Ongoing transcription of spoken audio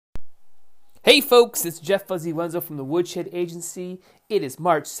Hey folks, it's Jeff Fuzzy Wenzel from the Woodshed Agency. It is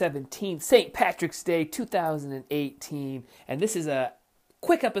March 17th, St. Patrick's Day 2018, and this is a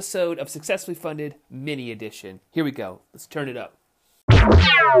quick episode of Successfully Funded Mini Edition. Here we go. Let's turn it up.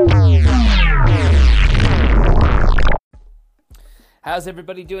 How's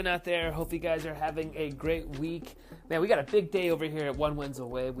everybody doing out there? Hope you guys are having a great week. Man, we got a big day over here at One Wenzel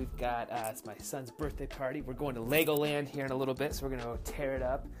Way. We've got, it's my son's birthday party. We're going to Legoland here in a little bit, so we're going to go tear it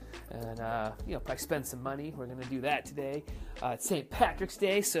up and, probably spend some money. We're going to do that today. It's St. Patrick's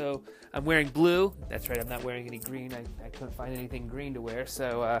Day, so I'm wearing blue. That's right, I'm not wearing any green. I couldn't find anything green to wear,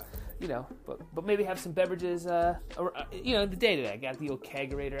 so, but maybe have some beverages, the day today. I got the old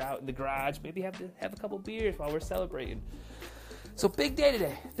kegerator out in the garage. Maybe have a couple beers while we're celebrating. So big day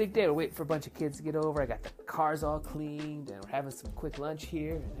today, big day. We're waiting for a bunch of kids to get over. I got the cars all cleaned, and we're having some quick lunch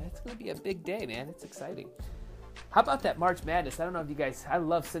here. And it's going to be a big day, man. It's exciting. How about that March Madness? I don't know if you guys, I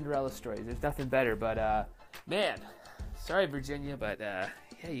love Cinderella stories. There's nothing better, but man, sorry Virginia, but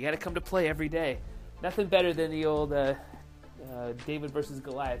you got to come to play every day. Nothing better than the old David versus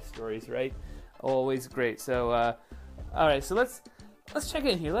Goliath stories, right? Always great. So, all right, so let's check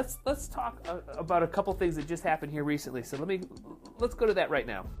in here. Let's talk about a couple things that just happened here recently. So let's go to that right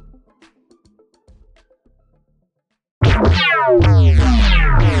now.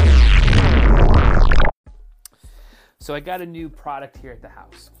 So I got a new product here at the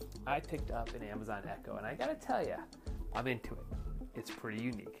house. I picked up an Amazon Echo, and I gotta tell you, I'm into it. It's pretty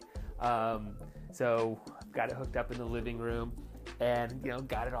unique. So I've got it hooked up in the living room, and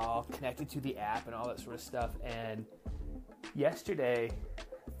got it all connected to the app and all that sort of stuff. And yesterday,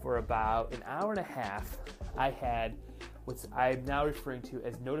 for about an hour and a half, I had what I'm now referring to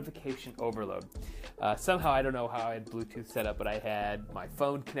as notification overload. Somehow, I don't know how I had Bluetooth set up, but I had my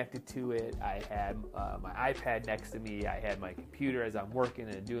phone connected to it. I had my iPad next to me. I had my computer as I'm working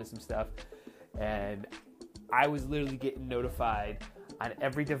and doing some stuff. And I was literally getting notified on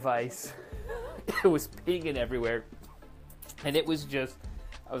every device. It was pinging everywhere. And it was just,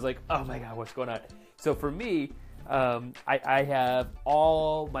 I was like, oh my God, what's going on? So for me, I have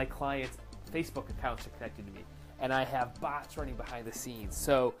all my clients' Facebook accounts are connected to me, and I have bots running behind the scenes.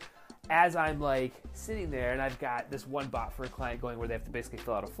 So as I'm sitting there, and I've got this one bot for a client going where they have to basically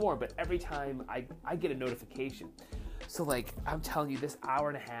fill out a form, but every time I get a notification. So I'm telling you, this hour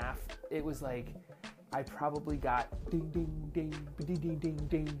and a half, it was I probably got ding, ding, ding, ding, ding, ding,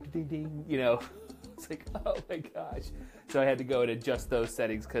 ding, ding, ding, It's oh my gosh. So I had to go and adjust those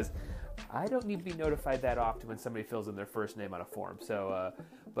settings because I don't need to be notified that often when somebody fills in their first name on a form. So,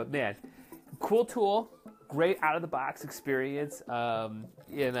 but man, cool tool, great out-of-the-box experience. And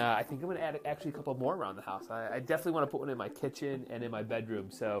I think I'm going to add actually a couple more around the house. I definitely want to put one in my kitchen and in my bedroom.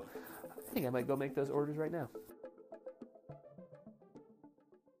 So I think I might go make those orders right now.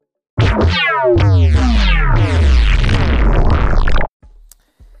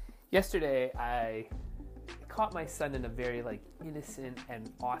 Yesterday, I caught my son in a very innocent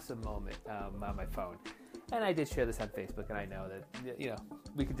and awesome moment on my phone. And I did share this on Facebook, and I know that,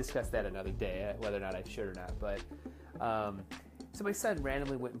 we could discuss that another day, whether or not I should or not. But, so my son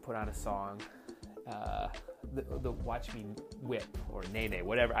randomly went and put on a song, the Watch Me Whip, or Nene,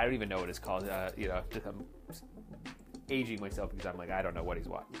 whatever. I don't even know what it's called. I'm aging myself because I'm I don't know what he's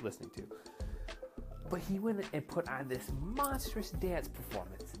listening to. But he went and put on this monstrous dance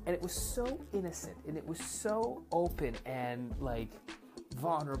performance, and it was so innocent, and it was so open and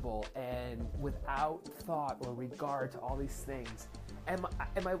vulnerable and without thought or regard to all these things. And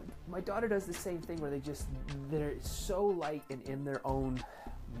my daughter does the same thing where they're so light and in their own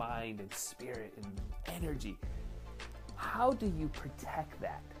mind and spirit and energy. How do you protect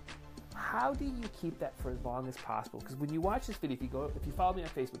that? How do you keep that for as long as possible? Because when you watch this video, if you follow me on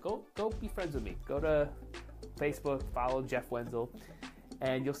Facebook, go be friends with me. Go to Facebook, follow Jeff Wenzel,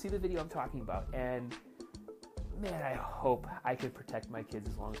 and you'll see the video I'm talking about. And man, I hope I can protect my kids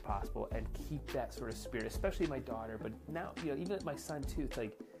as long as possible and keep that sort of spirit, especially my daughter. But now, even my son too. It's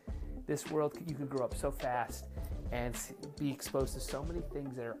this world, you can grow up so fast and be exposed to so many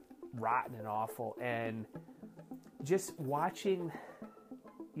things that are rotten and awful. And just watching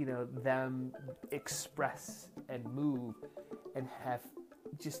them express and move and have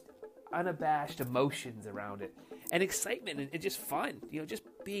just unabashed emotions around it and excitement and just fun, just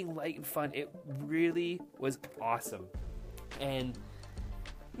being light and fun. It really was awesome. And,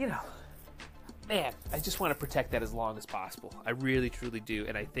 man, I just want to protect that as long as possible. I really, truly do.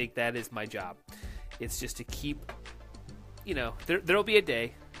 And I think that is my job. It's just to keep, there'll be a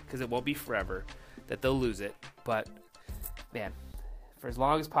day, because it won't be forever, that they'll lose it. But, man, for as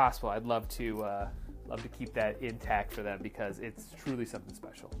long as possible, I'd love to keep that intact for them because it's truly something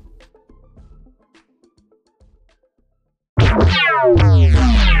special. All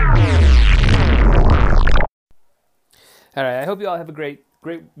right, I hope you all have a great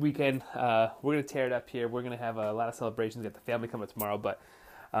weekend. We're going to tear it up here. We're going to have a lot of celebrations. We got the family coming tomorrow, but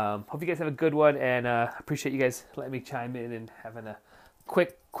hope you guys have a good one, and appreciate you guys letting me chime in and having a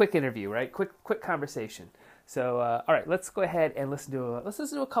quick interview, right? Quick conversation. So, all right, let's go ahead and listen to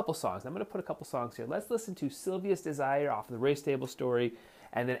a couple songs. I'm going to put a couple songs here. Let's listen to Sylvia's Desire off of the Race Table Story,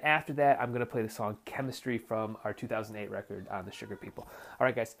 and then after that, I'm going to play the song Chemistry from our 2008 record on the Sugar People. All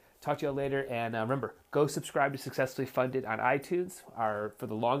right, guys, talk to you all later, and remember, go subscribe to Successfully Funded on iTunes for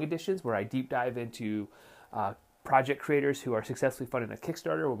the long editions, where I deep dive into project creators who are successfully funded a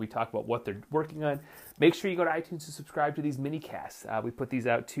Kickstarter, where we talk about what they're working on. Make sure you go to iTunes to subscribe to these mini casts. We put these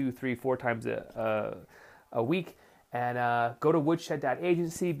out 2, 3, 4 times a week. And go to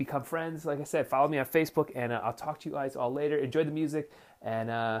woodshed.agency, become friends. Like I said, follow me on Facebook, and I'll talk to you guys all later. Enjoy the music,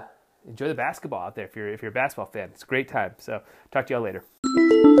 and enjoy the basketball out there if you're a basketball fan. It's a great time. So talk to you all later.